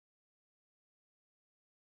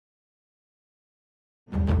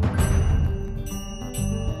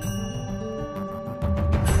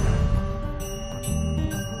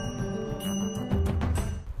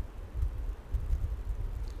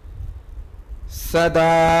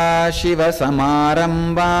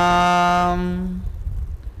सदाशिवसमारम्भाम्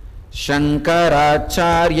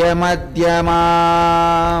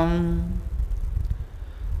शङ्कराचार्यमध्यमाम्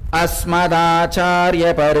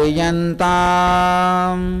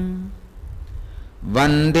अस्मदाचार्यपर्यन्ताम्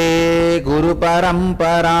वन्दे गुरुपरम्पराम्.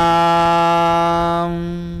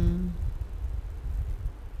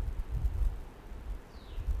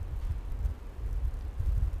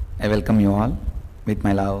 I welcome you all with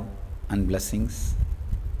my love and blessings.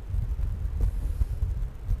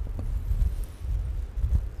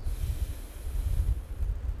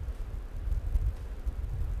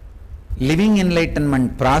 Living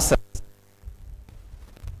Enlightenment Process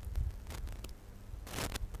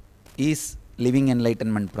is Living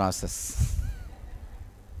Enlightenment Process.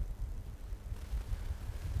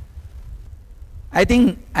 I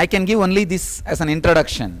think I can give only this as an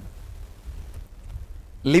introduction.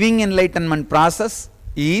 Living Enlightenment Process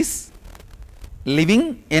is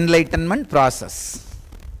Living Enlightenment Process.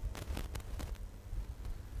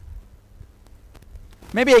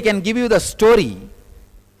 Maybe I can give you the story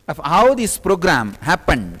of how this program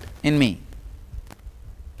happened in me.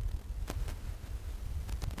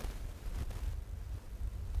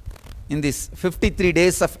 In these 53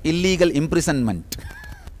 days of illegal imprisonment.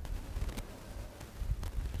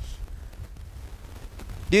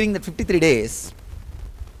 During the 53 days,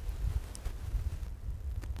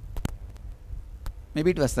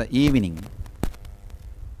 maybe it was the evening,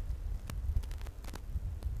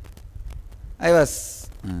 I was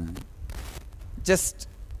just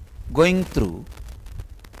going through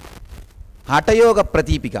Hatha Yoga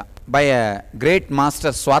Pratipika by a great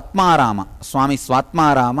master Swatmarama, Swami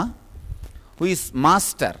Swatmarama, who is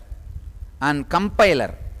master and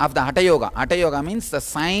compiler of the Hatha Yoga. Hatha Yoga means the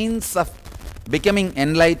science of becoming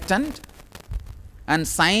enlightened and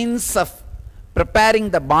science of preparing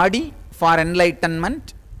the body for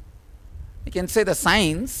enlightenment. You can say the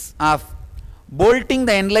science of bolting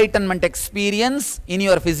the enlightenment experience in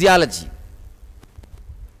your physiology.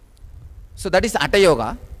 So that is Hatha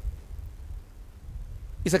Yoga.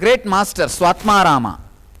 He is a great master, Swatmarama.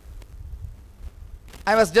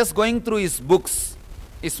 I was just going through his books,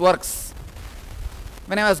 his works.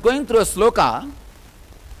 When I was going through a sloka,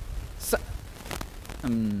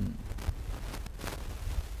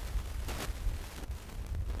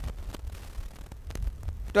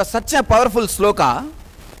 it was such a powerful sloka.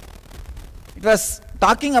 It was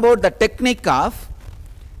talking about the technique of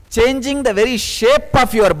changing the very shape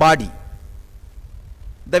of your body,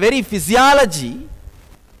 the very physiology,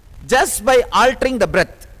 just by altering the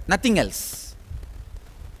breath, nothing else.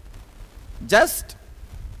 Just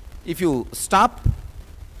if you stop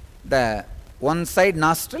the one side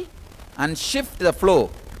nostril and shift the flow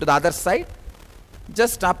to the other side,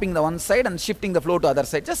 just stopping the one side and shifting the flow to the other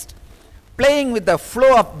side, just playing with the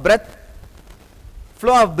flow of breath,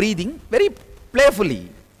 flow of breathing, very playfully,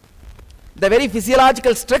 the very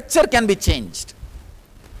physiological structure can be changed.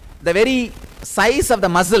 The very size of the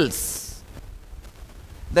muscles,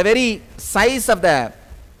 the very size of the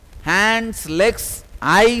hands, legs,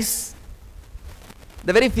 eyes,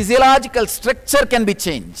 the very physiological structure can be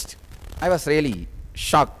changed. I was really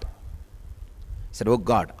shocked. I said, oh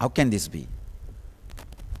God, how can this be?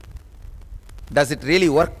 Does it really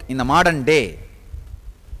work in the modern day?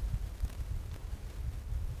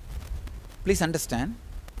 Please understand,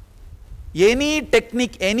 any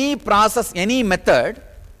technique, any process, any method,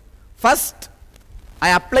 first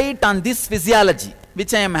I apply it on this physiology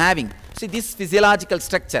which I am having. See, this physiological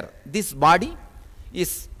structure, this body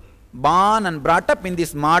is born and brought up in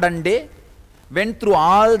this modern day, went through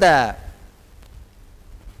all the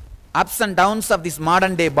ups and downs of this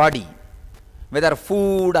modern day body, whether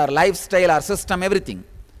food or lifestyle or system, everything.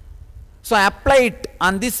 So I apply it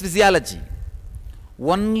on this physiology.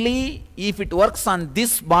 Only if it works on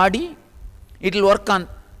this body, it will work on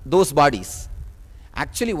those bodies.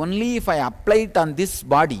 Actually, only if I apply it on this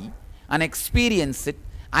body and experience it,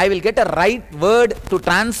 I will get a right word to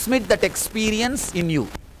transmit that experience in you.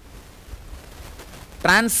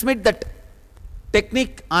 Transmit that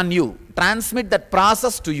technique on you. Transmit that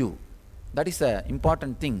process to you. That is an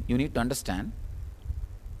important thing you need to understand.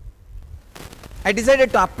 I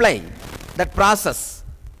decided to apply that process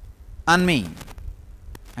on me.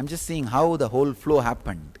 I am just seeing how the whole flow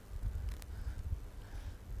happened.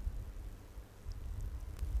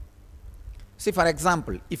 See, for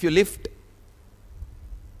example, if you lift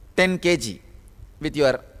 10 kg with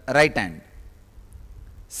your right hand,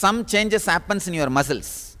 some changes happens in your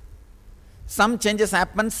muscles, some changes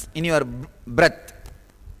happens in your breath,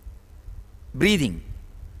 breathing,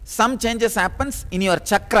 some changes happens in your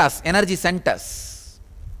chakras, energy centers.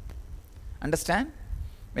 Understand?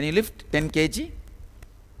 When you lift 10 kg,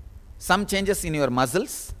 some changes in your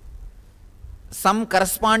muscles, some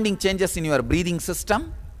corresponding changes in your breathing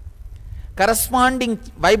system, corresponding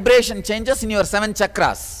vibration changes in your 7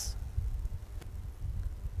 chakras.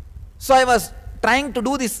 So I was trying to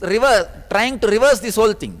do this trying to reverse this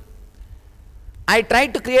whole thing. I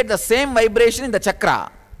tried to create the same vibration in the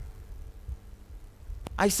chakra.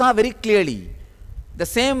 I saw very clearly the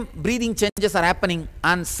same breathing changes are happening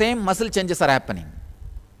and same muscle changes are happening.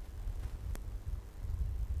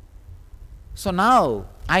 So now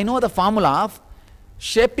I know the formula of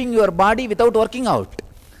shaping your body without working out.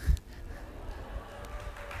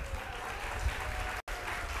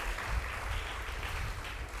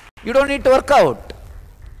 You don't need to work out.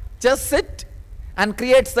 Just sit and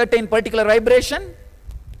create certain particular vibration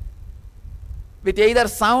with either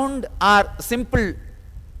sound or simple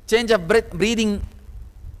change of breathing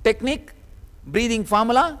technique, breathing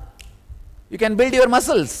formula. You can build your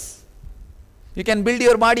muscles. You can build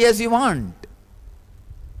your body as you want.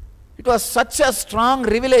 It was such a strong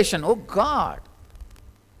revelation. Oh God.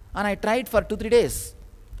 And I tried for 2-3 days.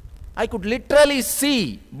 I could literally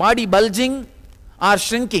see body bulging or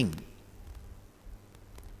shrinking.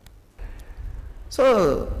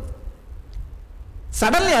 So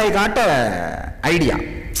suddenly I got an idea.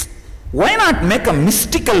 Why not make a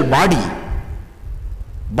mystical body?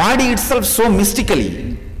 Body itself so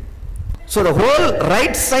mystically. So the whole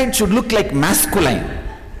right side should look like masculine.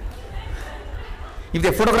 If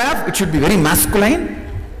they photograph, it should be very masculine,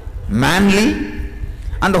 manly,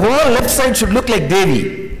 and the whole left side should look like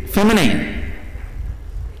Devi, feminine.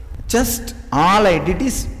 Just all I did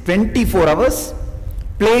is 24 hours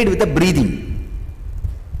played with the breathing.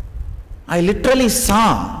 I literally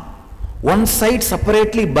saw one side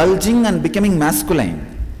separately bulging and becoming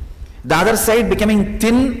masculine, the other side becoming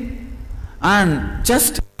thin and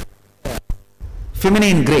just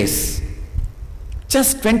feminine grace.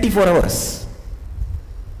 Just 24 hours.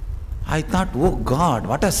 I thought, oh God,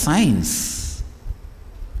 what a science.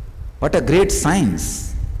 What a great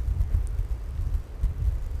science.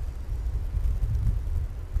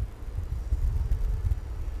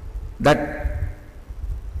 That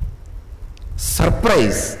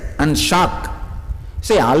surprise and shock.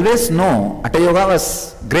 See, I always know Hatha Yoga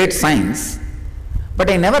was great science, but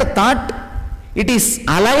I never thought it is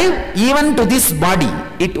alive even to this body.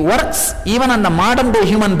 It works even on the modern day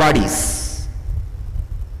human bodies.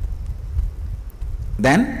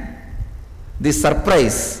 Then this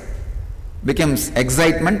surprise became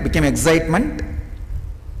excitement.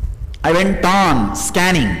 I went on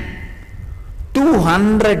scanning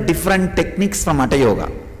 200 different techniques from Hatha Yoga.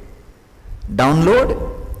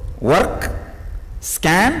 Download, work,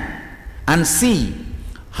 scan and see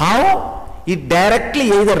how it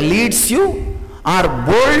directly either leads you or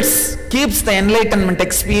keeps the enlightenment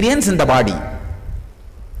experience in the body.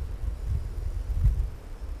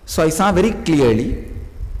 So I saw very clearly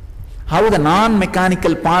how the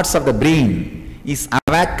non-mechanical parts of the brain is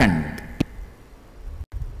awakened.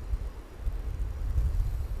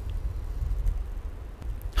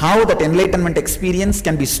 How that enlightenment experience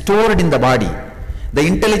can be stored in the body. The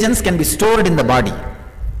intelligence can be stored in the body.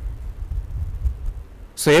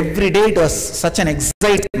 So every day it was such an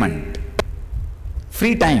excitement.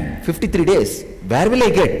 Free time, 53 days. Where will I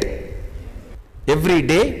get? Every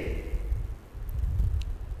day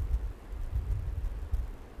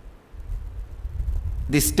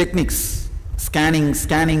these techniques, scanning,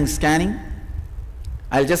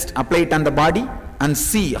 I'll just apply it on the body and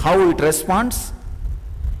see how it responds.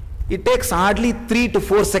 It takes hardly 3 to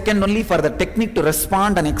 4 seconds only for the technique to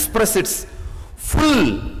respond and express its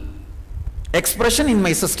full expression in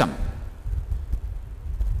my system.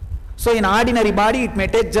 So in ordinary body it may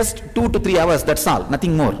take just 2 to 3 hours, that's all,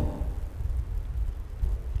 nothing more.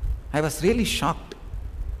 I was really shocked.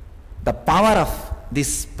 The power of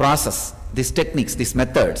this process, these techniques, these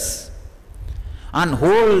methods. And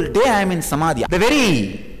whole day I am in samadhi. The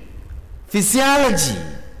very physiology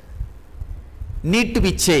need to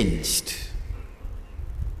be changed.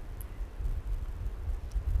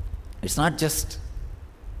 It's not just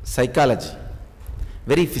psychology,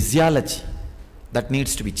 very physiology that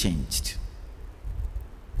needs to be changed.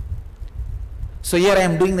 So here I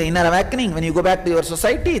am doing the inner awakening. When you go back to your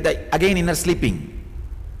society, again inner sleeping.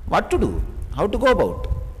 What to do? How to go about?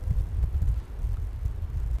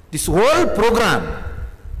 This whole program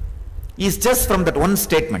is just from that one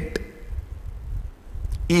statement.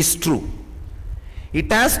 Is true. It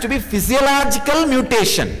has to be physiological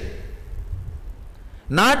mutation,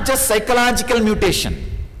 not just psychological mutation.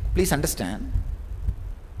 Please understand.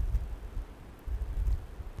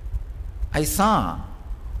 I saw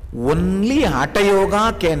Only Hatha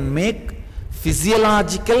Yoga can make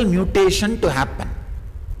physiological mutation to happen.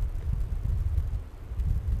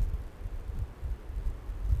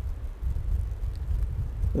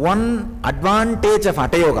 One advantage of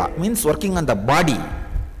Hatha Yoga, means working on the body,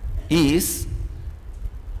 is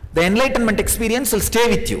the enlightenment experience will stay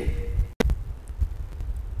with you.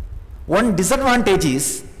 One disadvantage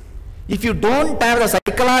is, if you don't have the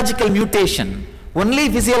psychological mutation, only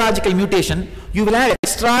physiological mutation, you will have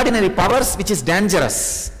extraordinary powers which is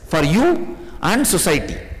dangerous for you and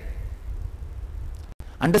society.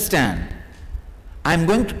 Understand, I am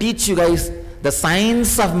going to teach you guys the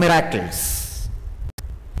science of miracles.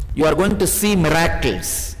 You are going to see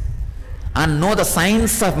miracles and know the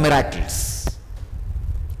science of miracles.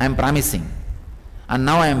 I am promising. And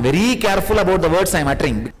now I am very careful about the words I am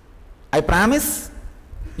uttering. I promise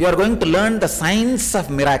you are going to learn the science of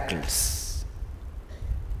miracles.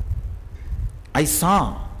 I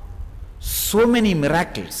saw so many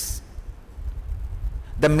miracles.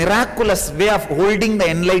 The miraculous way of holding the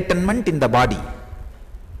enlightenment in the body.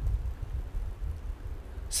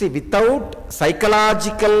 See, without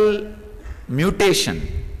psychological mutation,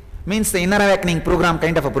 means the inner awakening program,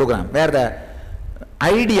 kind of a program, where the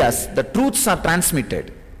ideas, the truths are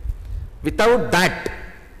transmitted. Without that,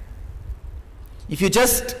 if you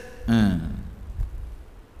just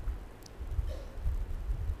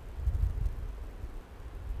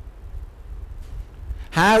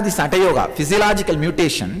have this Hatha Yoga, physiological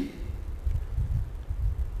mutation,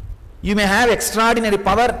 you may have extraordinary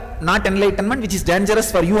power, not enlightenment, which is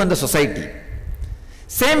dangerous for you and the society.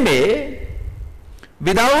 Same way,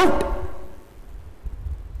 without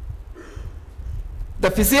the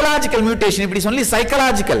physiological mutation, if it is only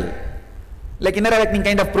psychological, like inner awakening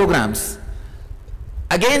kind of programs,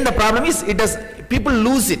 again the problem is, people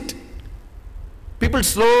lose it. People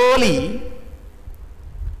slowly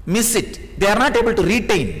miss it. They are not able to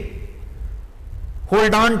retain,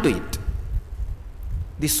 hold on to it.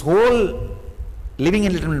 This whole living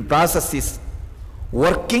enlightenment process is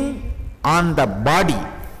working on the body,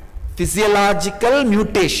 physiological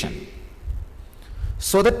mutation,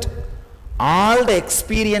 so that all the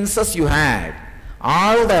experiences you had,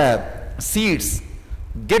 all the seeds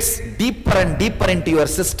gets deeper and deeper into your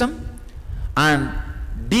system, and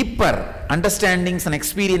deeper understandings and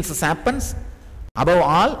experiences happens. Above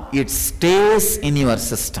all, it stays in your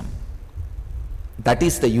system. That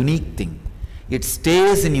is the unique thing. It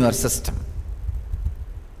stays in your system.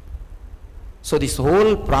 So this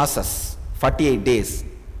whole process, 48 days,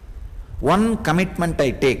 one commitment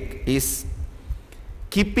I take is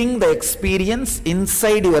keeping the experience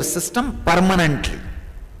inside your system permanently.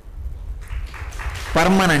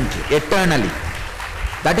 Permanently, eternally.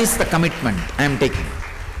 That is the commitment I am taking.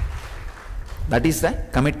 That is the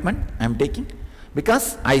commitment I am taking,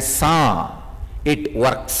 because I saw it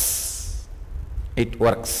works. It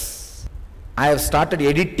works. I have started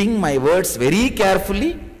editing my words very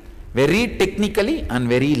carefully, very technically and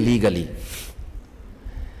very legally.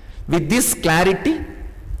 With this clarity,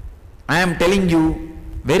 I am telling you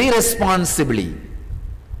very responsibly,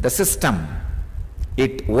 the system,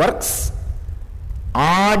 it works.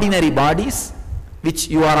 Ordinary bodies which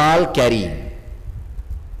you are all carrying.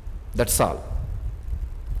 That's all.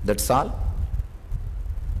 That's all.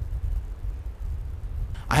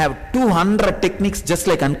 I have 200 techniques just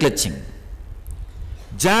like unclutching.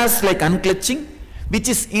 Just like unclutching, which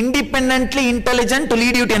is independently intelligent to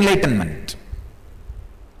lead you to enlightenment.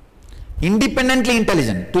 Independently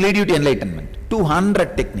intelligent to lead you to enlightenment.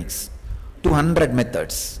 200 techniques, 200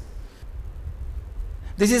 methods.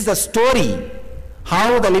 This is the story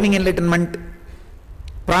how the living enlightenment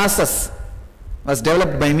process was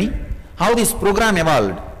developed by me, how this program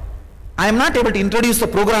evolved. I am not able to introduce the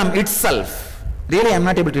program itself. Really, I am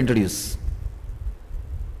not able to introduce.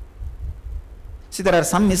 See, there are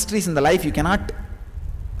some mysteries in the life you cannot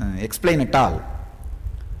explain at all.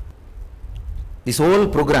 This whole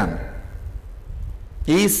program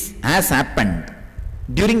has happened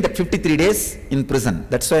during the 53 days in prison.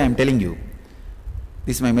 That's why I am telling you.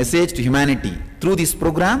 This is my message to humanity. Through this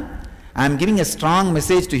program, I am giving a strong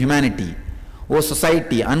message to humanity. Oh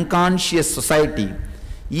society, unconscious society,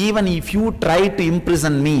 even if you try to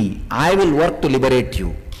imprison me, I will work to liberate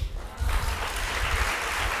you.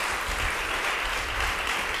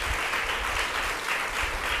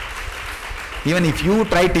 Even if you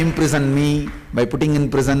try to imprison me by putting in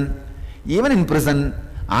prison, even in prison,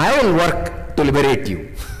 I will work to liberate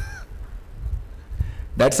you.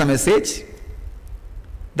 That's a message.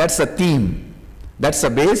 That's a theme. That's the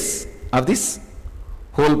base of this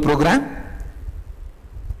whole program.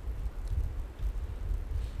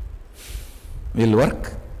 Will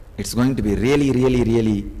work It's going to be really, really,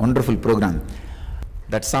 really wonderful program.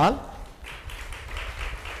 That's all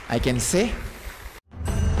I can say.